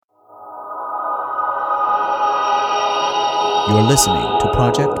You're listening to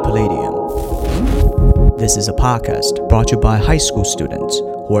Project Palladium. This is a podcast brought to you by high school students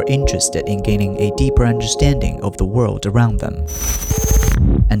who are interested in gaining a deeper understanding of the world around them.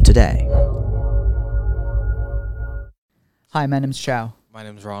 And today... Hi, my name's Chow. My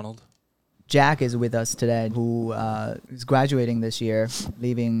name's Ronald. Jack is with us today, who is graduating this year,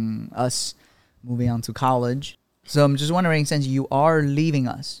 leaving us, moving on to college. So I'm just wondering, since you are leaving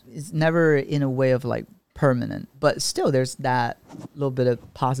us, it's never in a way of like permanent, but still there's that little bit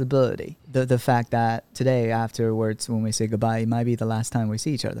of possibility. The fact that today afterwards when we say goodbye, it might be the last time we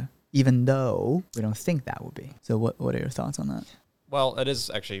see each other, even though we don't think that would be. So what are your thoughts on that? Well, it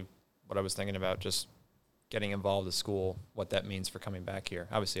is actually what I was thinking about, just getting involved with school, what that means for coming back here.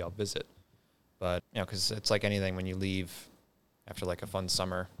 Obviously I'll visit, but because it's like anything, when you leave after like a fun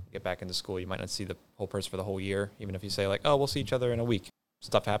summer, get back into school, you might not see the whole person for the whole year, even if you say like, oh, we'll see each other in a week.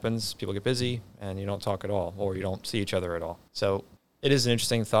 Stuff happens, people get busy, and you don't talk at all, or you don't see each other at all. So it is an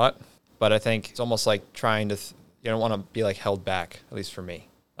interesting thought, but I think it's almost like trying to, you don't want to be like held back, at least for me.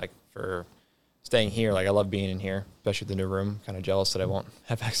 Like for staying here, like I love being in here, especially the new room, kind of jealous that I won't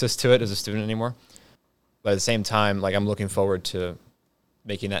have access to it as a student anymore. But at the same time, like I'm looking forward to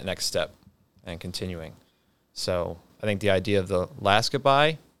making that next step and continuing. So I think the idea of the last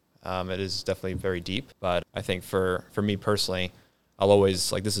goodbye, it is definitely very deep, but I think for me personally, I'll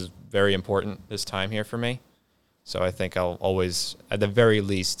always, like, this is very important, this time here for me. So I think I'll always, at the very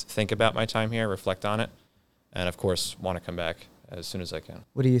least, think about my time here, reflect on it, and of course, want to come back as soon as I can.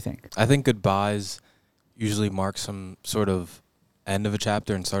 What do you think? I think goodbyes usually mark some sort of end of a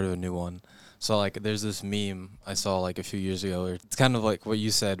chapter and start of a new one. So, like, there's this meme I saw, like, a few years ago. Where it's kind of like what you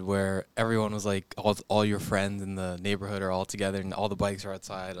said, where everyone was, like, all your friends in the neighborhood are all together, and all the bikes are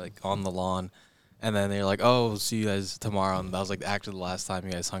outside, like, on the lawn. And then they're like, oh, we'll see you guys tomorrow. And that was, like, actually the last time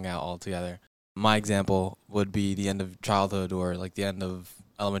you guys hung out all together. My example would be the end of childhood or, like, the end of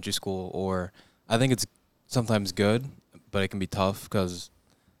elementary school. Or I think it's sometimes good, but it can be tough because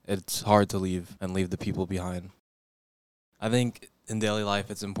it's hard to leave and leave the people behind. I think in daily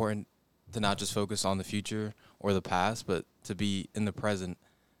life it's important to not just focus on the future or the past, but to be in the present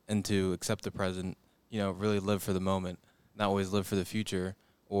and to accept the present, really live for the moment, not always live for the future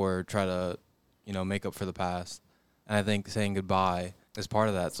or try to, make up for the past. And I think saying goodbye is part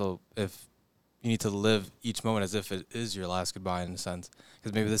of that. So if you need to live each moment as if it is your last goodbye in a sense,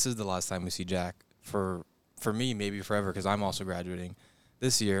 because maybe this is the last time we see Jack for me, maybe forever, because I'm also graduating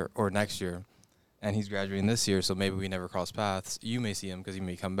this year or next year, and he's graduating this year, so maybe we never cross paths. You may see him because he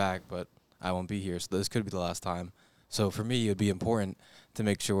may come back, but I won't be here, so this could be the last time. So for me, it would be important to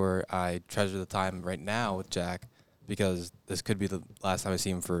make sure I treasure the time right now with Jack, because this could be the last time I see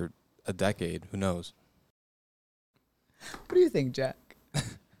him for a decade. Who knows? What do you think, Jack? Well,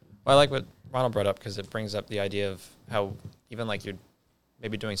 I like what Ronald brought up because it brings up the idea of how even like you're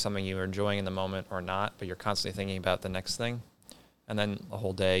maybe doing something you're enjoying in the moment or not, but you're constantly thinking about the next thing. And then a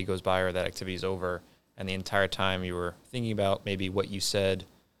whole day goes by or that activity is over, and the entire time you were thinking about maybe what you said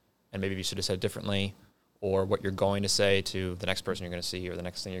and maybe you should have said differently, or what you're going to say to the next person you're going to see or the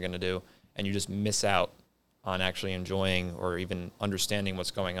next thing you're going to do, and you just miss out on actually enjoying or even understanding what's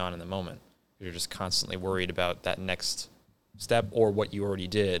going on in the moment. You're just constantly worried about that next step or what you already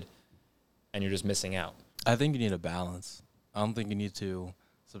did, and you're just missing out. I think you need a balance. I don't think you need to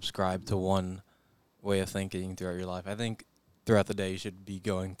subscribe to one way of thinking throughout your life. I think throughout the day you should be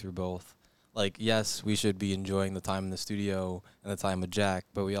going through both. Like, yes, we should be enjoying the time in the studio and the time with Jack,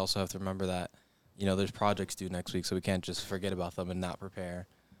 but we also have to remember that, there's projects due next week, so we can't just forget about them and not prepare.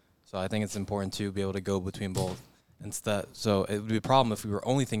 So I think it's important to be able to go between both. So it would be a problem if we were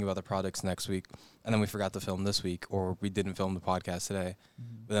only thinking about the projects next week and then we forgot to film this week, or we didn't film the podcast today.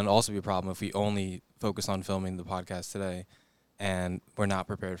 Mm-hmm. But then it'd also be a problem if we only focus on filming the podcast today and we're not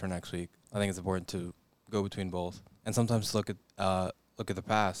prepared for next week. I think it's important to go between both and sometimes look at the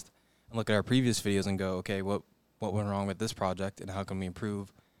past and look at our previous videos and go, okay, what went wrong with this project and how can we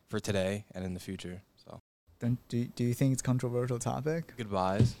improve for today and in the future? So, do you think it's a controversial topic?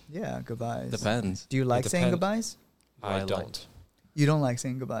 Goodbyes? Yeah, goodbyes. Depends. Do you like saying goodbyes? I don't. You don't like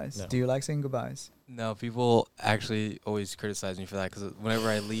saying goodbyes? No. Do you like saying goodbyes? No, people actually always criticize me for that because whenever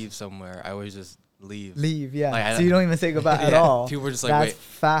I leave somewhere, I always just leave. Leave, yeah. Like, so you don't even say goodbye at all. People were just like, That's wait.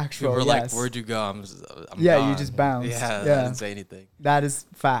 factual, People were yes. like, where'd you go? I'm yeah, gone. you just bounced. Yeah, I didn't say anything. That is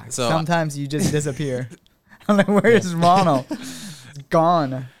fact. So sometimes you just disappear. I'm like, where's Ronald?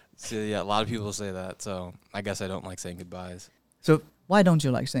 Gone. So yeah, a lot of people say that. So I guess I don't like saying goodbyes. So why don't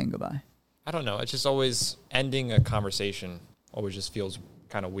you like saying goodbye? I don't know. It's just always ending a conversation always just feels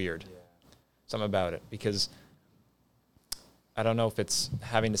kind of weird. Yeah. Something about it, because I don't know if it's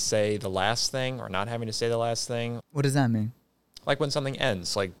having to say the last thing or not having to say the last thing. What does that mean? like when something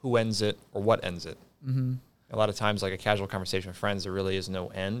ends, like who ends it or what ends it. Mm-hmm. A lot of times, like a casual conversation with friends, there really is no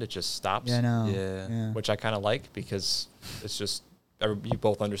end. It just stops. Yeah, no. Yeah. Which I kind of like because it's just you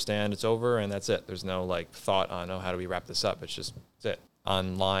both understand it's over and that's it. There's no like thought on, oh, how do we wrap this up? It's just that's it.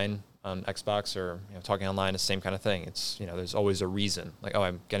 Online, on Xbox or talking online, it's the same kind of thing. It's there's always a reason. Like, oh,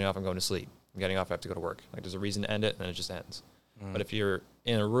 I'm getting off, I'm going to sleep. I'm getting off, I have to go to work. Like there's a reason to end it, and then it just ends. But if you're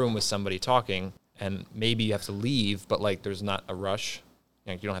in a room with somebody talking, and maybe you have to leave, but like there's not a rush.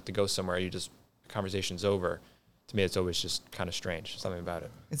 You don't have to go somewhere. You just the conversation's over. To me, it's always just kind of strange. Something about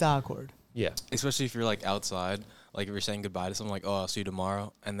it. It's awkward. Yeah. Especially if you're like outside, like if you're saying goodbye to someone, like, oh, I'll see you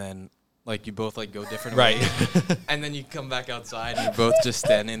tomorrow, and then like you both like go different Right. ways, and then you come back outside and you're both just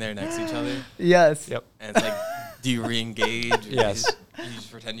standing there next to each other, Yes. Yep. and it's like, do you re-engage? Or Yes. You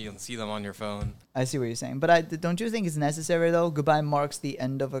just pretend you don't see them on your phone. I see what you're saying, but don't you think it's necessary though? Goodbye marks the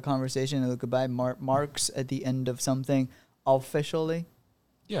end of a conversation, or goodbye marks at the end of something officially.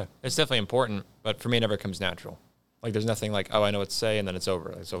 Yeah. It's definitely important, but for me, it never comes natural. Like there's nothing like, oh, I know what to say, and then it's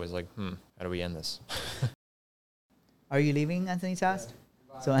over. It's always like, how do we end this? Are you leaving, Anthony Taz?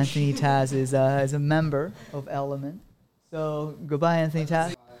 So Anthony Taz is a member of Element. So goodbye, Anthony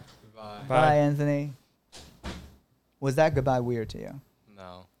Taz. Goodbye. Bye, Anthony. Was that goodbye weird to you?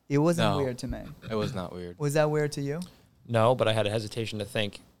 No, It wasn't No. weird to me. it was not weird. Was that weird to you? No, but I had a hesitation to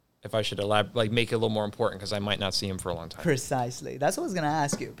think if I should make it a little more important because I might not see him for a long time. Precisely. That's what I was gonna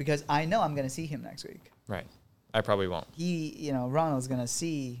ask you, because I know I'm gonna see him next week. Right. I probably won't. Ronald's gonna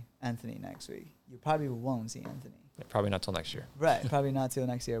see Anthony next week. You probably won't see Anthony. Probably not till next year. Right. Probably not till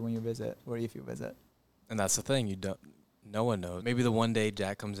next year when you visit, or if you visit. And that's the thing, no one knows. Maybe the one day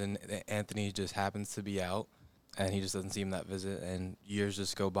Jack comes in, Anthony just happens to be out, and he just doesn't see him that visit, and years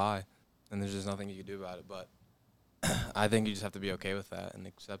just go by, and there's just nothing you can do about it. But I think you just have to be okay with that and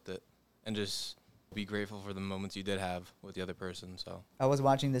accept it, and just be grateful for the moments you did have with the other person. So I was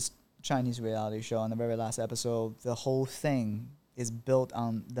watching this Chinese reality show. On the very last episode, the whole thing is built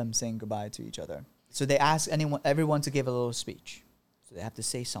on them saying goodbye to each other. So they ask everyone to give a little speech. So they have to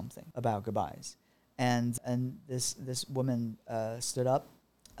say something about goodbyes. And this woman stood up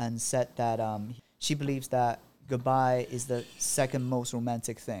and said that she believes that goodbye is the second most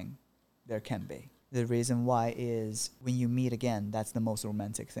romantic thing there can be. The reason why is when you meet again, that's the most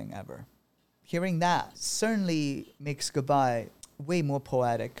romantic thing ever. Hearing that certainly makes goodbye way more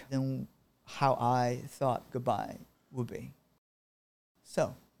poetic than how I thought goodbye would be.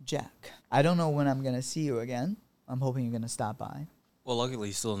 So, Jack, I don't know when I'm going to see you again. I'm hoping you're going to stop by. well, luckily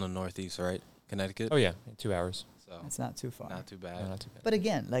he's still in the Northeast, right? Connecticut. Oh, yeah. 2 hours. So It's not too far. not too bad. No, not too bad. But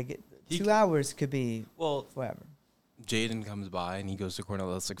again, He 2 c- hours could be Well, forever. Jaden comes by and he goes to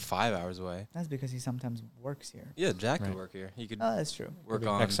Cornell. That's like 5 hours away. That's because he sometimes works here. Yeah, Jack could Right. work here. He could Oh, that's true. work Maybe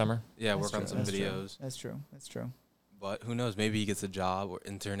on next summer. Yeah, That's work on true, some that's true. videos. That's true. That's true. But who knows? Maybe he gets a job or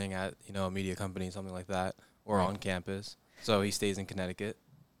interning at a media company, something like that, or Right. on campus. So he stays in Connecticut.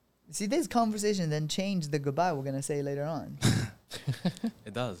 See, this conversation then changed the goodbye we're going to say later on,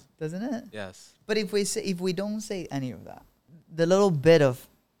 It does. doesn't it? Yes. But if we don't say any of that, the little bit of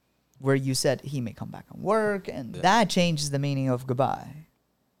where you said he may come back and work, and Yeah. that changes the meaning of goodbye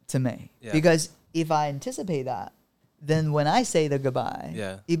to me. Yeah. Because if I anticipate that, then when I say the goodbye,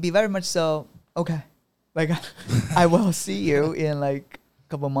 Yeah. it'd be very much so, okay, like I will see you in like a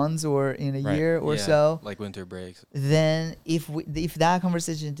couple months or in a Right. year or Yeah, so. like winter breaks. Then if that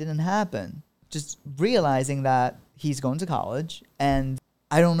conversation didn't happen, just realizing that he's going to college and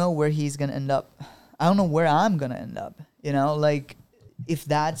I don't know where he's going to end up. I don't know where I'm going to end up, like if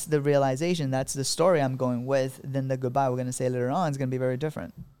that's the realization, that's the story I'm going with, then the goodbye we're going to say later on is going to be very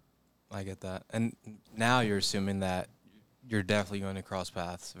different. I get that. And now you're assuming that you're definitely going to cross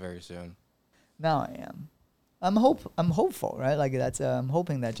paths very soon. Now I am. I'm hopeful, right? Like I'm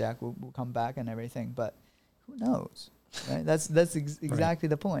hoping that Jack will come back and everything, but who knows, right? That's exactly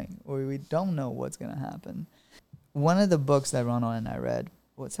the point, where we don't know what's gonna happen. One of the books that Ronald and I read,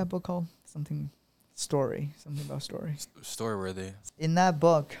 what's that book called? Something about story. Story-worthy. In that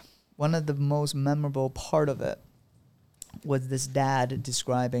book, one of the most memorable part of it was this dad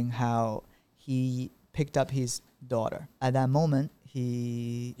describing how he picked up his daughter. At that moment,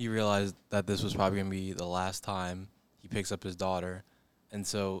 he He realized that this was probably going to be the last time he picks up his daughter. And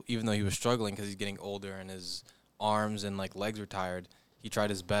so even though he was struggling because he's getting older and his arms and like legs were tired, he tried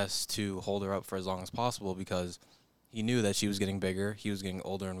his best to hold her up for as long as possible because he knew that she was getting bigger, he was getting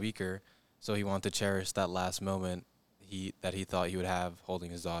older and weaker, so he wanted to cherish that last moment that he thought he would have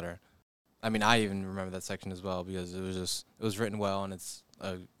holding his daughter. I mean, I even remember that section as well because it was written well and it's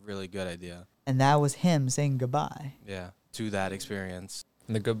a really good idea. and that was him saying goodbye. Yeah, to that experience.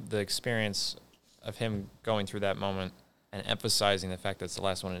 And the experience of him going through that moment and emphasizing the fact that it's the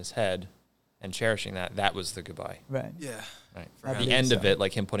last one in his head and cherishing that was the goodbye. Right. Yeah. Right. I The believe end of so. it,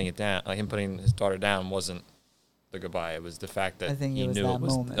 like him putting it down, like him putting his daughter down wasn't the goodbye. It was the fact I that think he it was knew that it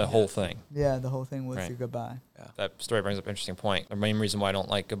was moment. the whole thing. Yeah, the whole thing was Right. the goodbye. That story brings up an interesting point. The main reason why I don't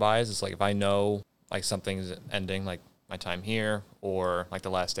like goodbyes is like if I know like something's ending, like my time here or like the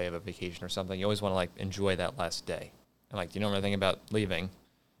last day of a vacation or something, you always want to like enjoy that last day. And like you don't really think about leaving.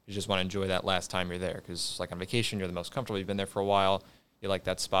 You just want to enjoy that last time you're there because like on vacation, you're the most comfortable. You've been there for a while. You like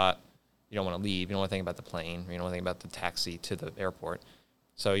that spot. You don't want to leave. You don't want to think about the plane. You don't want to think about the taxi to the airport.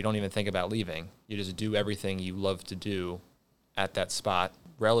 So you don't even think about leaving. You just do everything you love to do at that spot,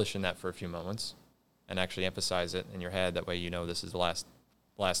 relish in that for a few moments, and actually emphasize it in your head. That way you know this is the last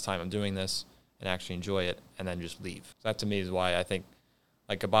time I'm doing this and actually enjoy it, and then just leave. So that to me is why I think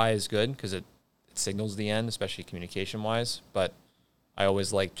like goodbye is good because it signals the end, especially communication-wise. But I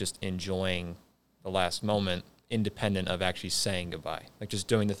always like just enjoying the last moment independent of actually saying goodbye. Like just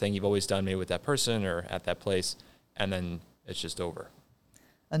doing the thing you've always done maybe with that person or at that place, and then it's just over.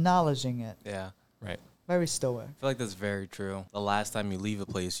 Acknowledging it. Yeah. Right. Very stoic. I feel like that's very true. The last time you leave a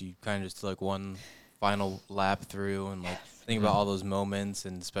place, you kind of just do like one final lap through and like think about all those moments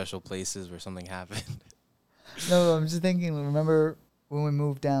and special places where something happened. No, I'm just thinking, remember when we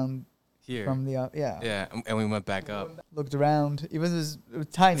moved down Here. from the, Yeah, and we went back up. looked around. It was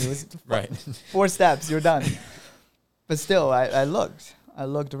tiny. It was Right. 4 steps, you're done. But still, I looked. I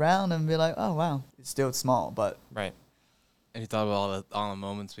looked around and be like, oh, wow. It's still small, but Right. And you thought about all the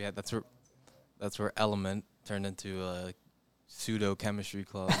moments we had. That's where Element turned into a pseudo chemistry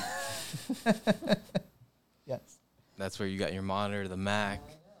club. yes. That's where you got your monitor, the Mac,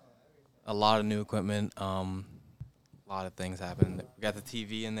 a lot of new equipment. A lot of things happened. We got the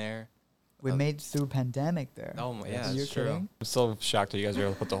TV in there. We made it through pandemic there. Oh my, yeah, Are you it's true. kidding? I'm still shocked that you guys were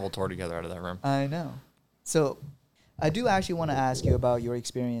able to put the whole tour together out of that room. I know. So I do actually want to ask you about your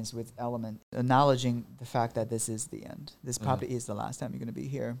experience with Element, acknowledging the fact that this is the end. This probably is the last time you're going to be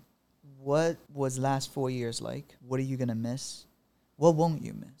here. What was last 4 years like? What are you going to miss? What won't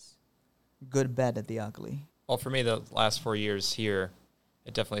you miss? Good, bad, at the ugly. Well, for me, the last 4 years here,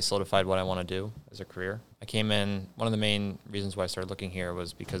 it definitely solidified what I want to do as a career. I came in, one of the main reasons why I started looking here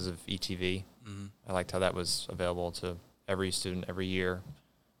was because of ETV. Mm-hmm. I liked how that was available to every student every year.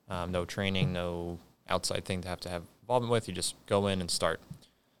 No training, no outside thing to have involvement with. You just go in and start.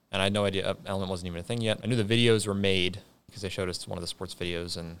 And I had no idea Element wasn't even a thing yet. I knew the videos were made because they showed us one of the sports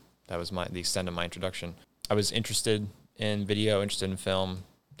videos, and that was the extent of my introduction. I was interested in video, interested in film,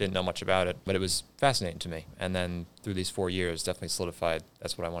 didn't know much about it, but it was fascinating to me. And then through these 4 years, definitely solidified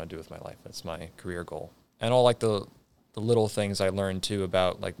that's what I want to do with my life. That's my career goal. And all like the little things I learned too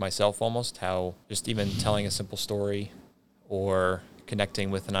about like myself almost, how just even telling a simple story or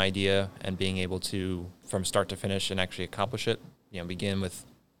connecting with an idea and being able to, from start to finish, and actually accomplish it. Begin with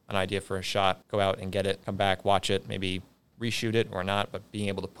an idea for a shot, go out and get it, come back, watch it, maybe reshoot it or not, but being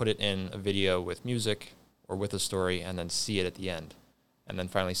able to put it in a video with music or with a story and then see it at the end and then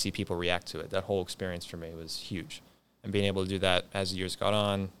finally see people react to it. That whole experience for me was huge. And being able to do that as the years got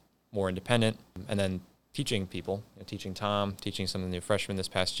on, more independent, and then teaching people, teaching Tom, teaching some of the new freshmen this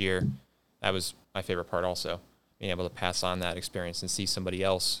past year, that was my favorite part also. Being able to pass on that experience and see somebody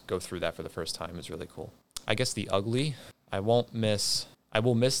else go through that for the first time is really cool. I guess the ugly, I will miss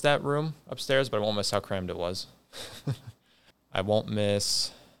that room upstairs, but I won't miss how crammed it was. I won't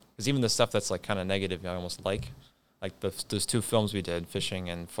miss, because even the stuff that's like kind of negative, I almost like those 2 films we did, Fishing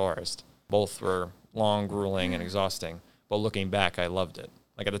and Forest, both were long, grueling, and exhausting. But looking back, I loved it.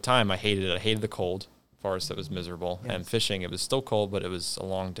 Like at the time, I hated it. I hated the cold. Forest, it was miserable. Yes. And Fishing, it was still cold, but it was a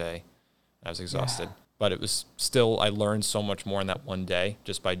long day. I was exhausted. Yeah. But it was still, I learned so much more in that one day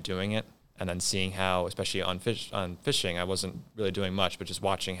just by doing it. And then seeing how, especially on Fishing, I wasn't really doing much, but just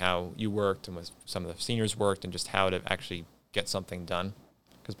watching how you worked and with some of the seniors worked and just how to actually get something done.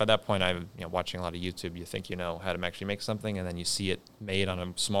 Because by that point, I'm watching a lot of YouTube. You think you know how to actually make something, and then you see it made on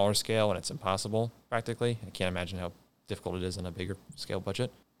a smaller scale, and it's impossible practically. I can't imagine how difficult it is on a bigger scale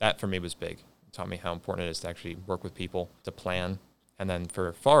budget. That for me was big. It taught me how important it is to actually work with people, to plan. And then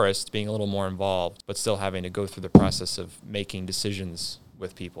for Forest, being a little more involved, but still having to go through the process of making decisions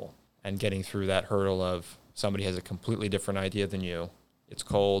with people and getting through that hurdle of somebody has a completely different idea than you. It's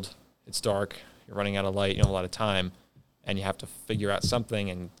cold, it's dark, you're running out of light, you don't have a lot of time, and you have to figure out something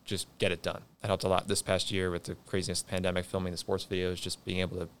and just get it done. That helped a lot this past year with the craziness of the pandemic, filming the sports videos, just being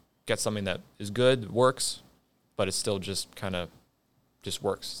able to get something that is good, works, but it still just kind of just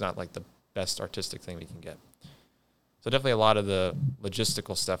works. It's not like the best artistic thing we can get. So definitely a lot of the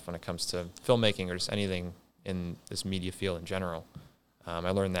logistical stuff when it comes to filmmaking or just anything in this media field in general.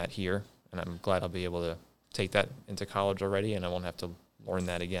 I learned that here, and I'm glad I'll be able to take that into college already, and I won't have to learn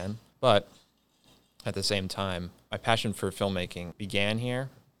that again. But at the same time, my passion for filmmaking began here.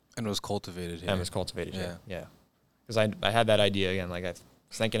 And was cultivated here. And was cultivated here, yeah. Because I had that idea again, like I was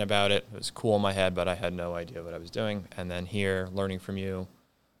thinking about it. It was cool in my head, but I had no idea what I was doing. And then here, learning from you,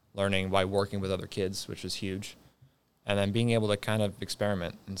 learning by working with other kids, which was huge. And then being able to kind of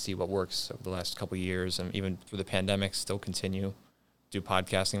experiment and see what works over the last couple of years. And even through the pandemic, still continue do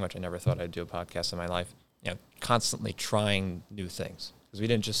podcasting, which I never thought I'd do a podcast in my life. Constantly trying new things. Because we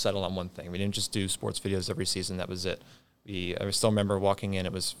didn't just settle on one thing. We didn't just do sports videos every season. That was it. I still remember walking in.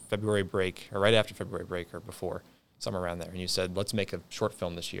 It was February break, or right after February break, or before, somewhere around there. And you said, let's make a short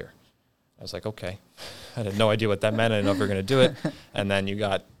film this year. I was like, okay. I had no idea what that meant. I didn't know if we were going to do it. And then you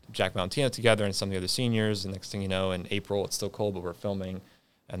got Jack Valentino together and some of the other seniors. And next thing you know, in April, it's still cold, but we're filming.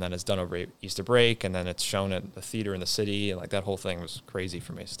 And then it's done over Easter break. And then it's shown at the theater in the city. And like that whole thing was crazy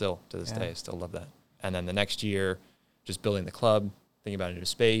for me still to this day. I still love that. And then the next year, just building the club, thinking about a new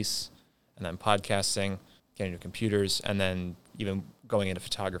space, and then podcasting, getting new computers, and then even going into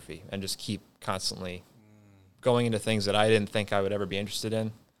photography, and just keep constantly going into things that I didn't think I would ever be interested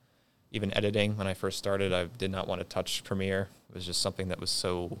in. Even editing, when I first started, I did not want to touch Premiere. It was just something that was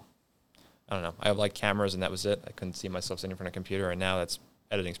so, I don't know. I liked cameras, and that was it. I couldn't see myself sitting in front of a computer, and now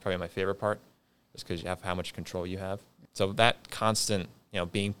editing's probably my favorite part, just because you have how much control you have. So that constant,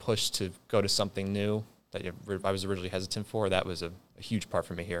 being pushed to go to something new that I was originally hesitant for, that was a huge part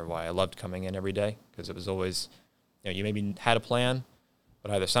for me here, why I loved coming in every day, because it was always, you maybe had a plan,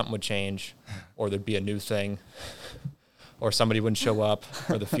 but either something would change, or there'd be a new thing, or somebody wouldn't show up,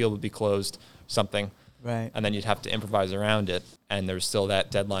 or the field would be closed, something. Right. And then you'd have to improvise around it, and there's still that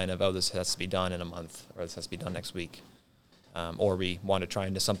deadline of, this has to be done in a month, or this has to be done next week. Or we want to try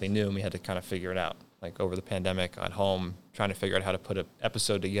into something new, and we had to kind of figure it out. Like over the pandemic at home, trying to figure out how to put an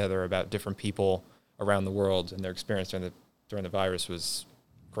episode together about different people around the world and their experience during the virus was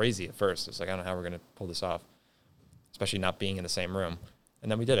crazy at first. It's like, I don't know how we're going to pull this off, especially not being in the same room.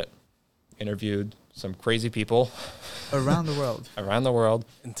 And then we did it. Interviewed some crazy people. Around the world. Around the world.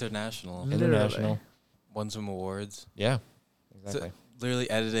 International. International. Won some awards. Yeah, exactly. So, literally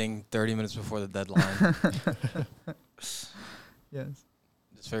editing 30 minutes before the deadline. Yes.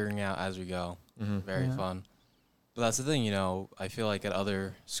 Just figuring out as we go. Mm-hmm. Very fun. But that's the thing, I feel like at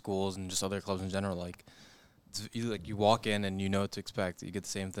other schools and just other clubs in general, like, you walk in and you know what to expect. You get the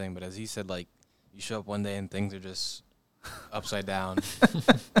same thing. But as he said, like, you show up one day and things are just upside down,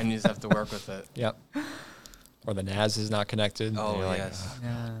 and you just have to work with it. Yep. Or the NAS is not connected. Oh, yes. Like,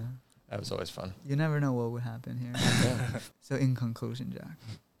 yeah. That was always fun. You never know what would happen here. Yeah. So in conclusion, Jack.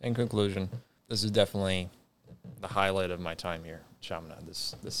 In conclusion, this is definitely the highlight of my time here, Chaminade,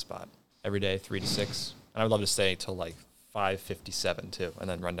 this spot. Every day, 3 to 6. And I would love to stay till like 5:57 too, and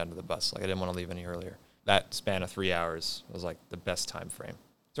then run down to the bus. Like I didn't want to leave any earlier. That span of 3 hours was like the best time frame.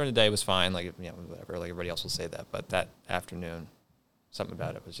 During the day was fine, like whatever, like everybody else will say that. But that afternoon, something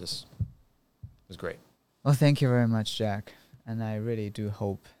about it was great. Well, thank you very much, Jack. And I really do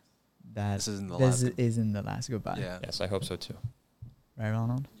hope that This isn't the last goodbye. Yeah. Yes, I hope so too. Right,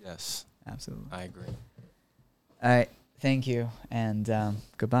 Ronald? Yes. Absolutely. I agree. All right. Thank you, and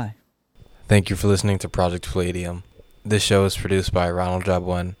goodbye. Thank you for listening to Project Palladium. This show is produced by Ronald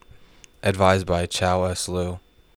Jabwen, advised by Chow S. Liu.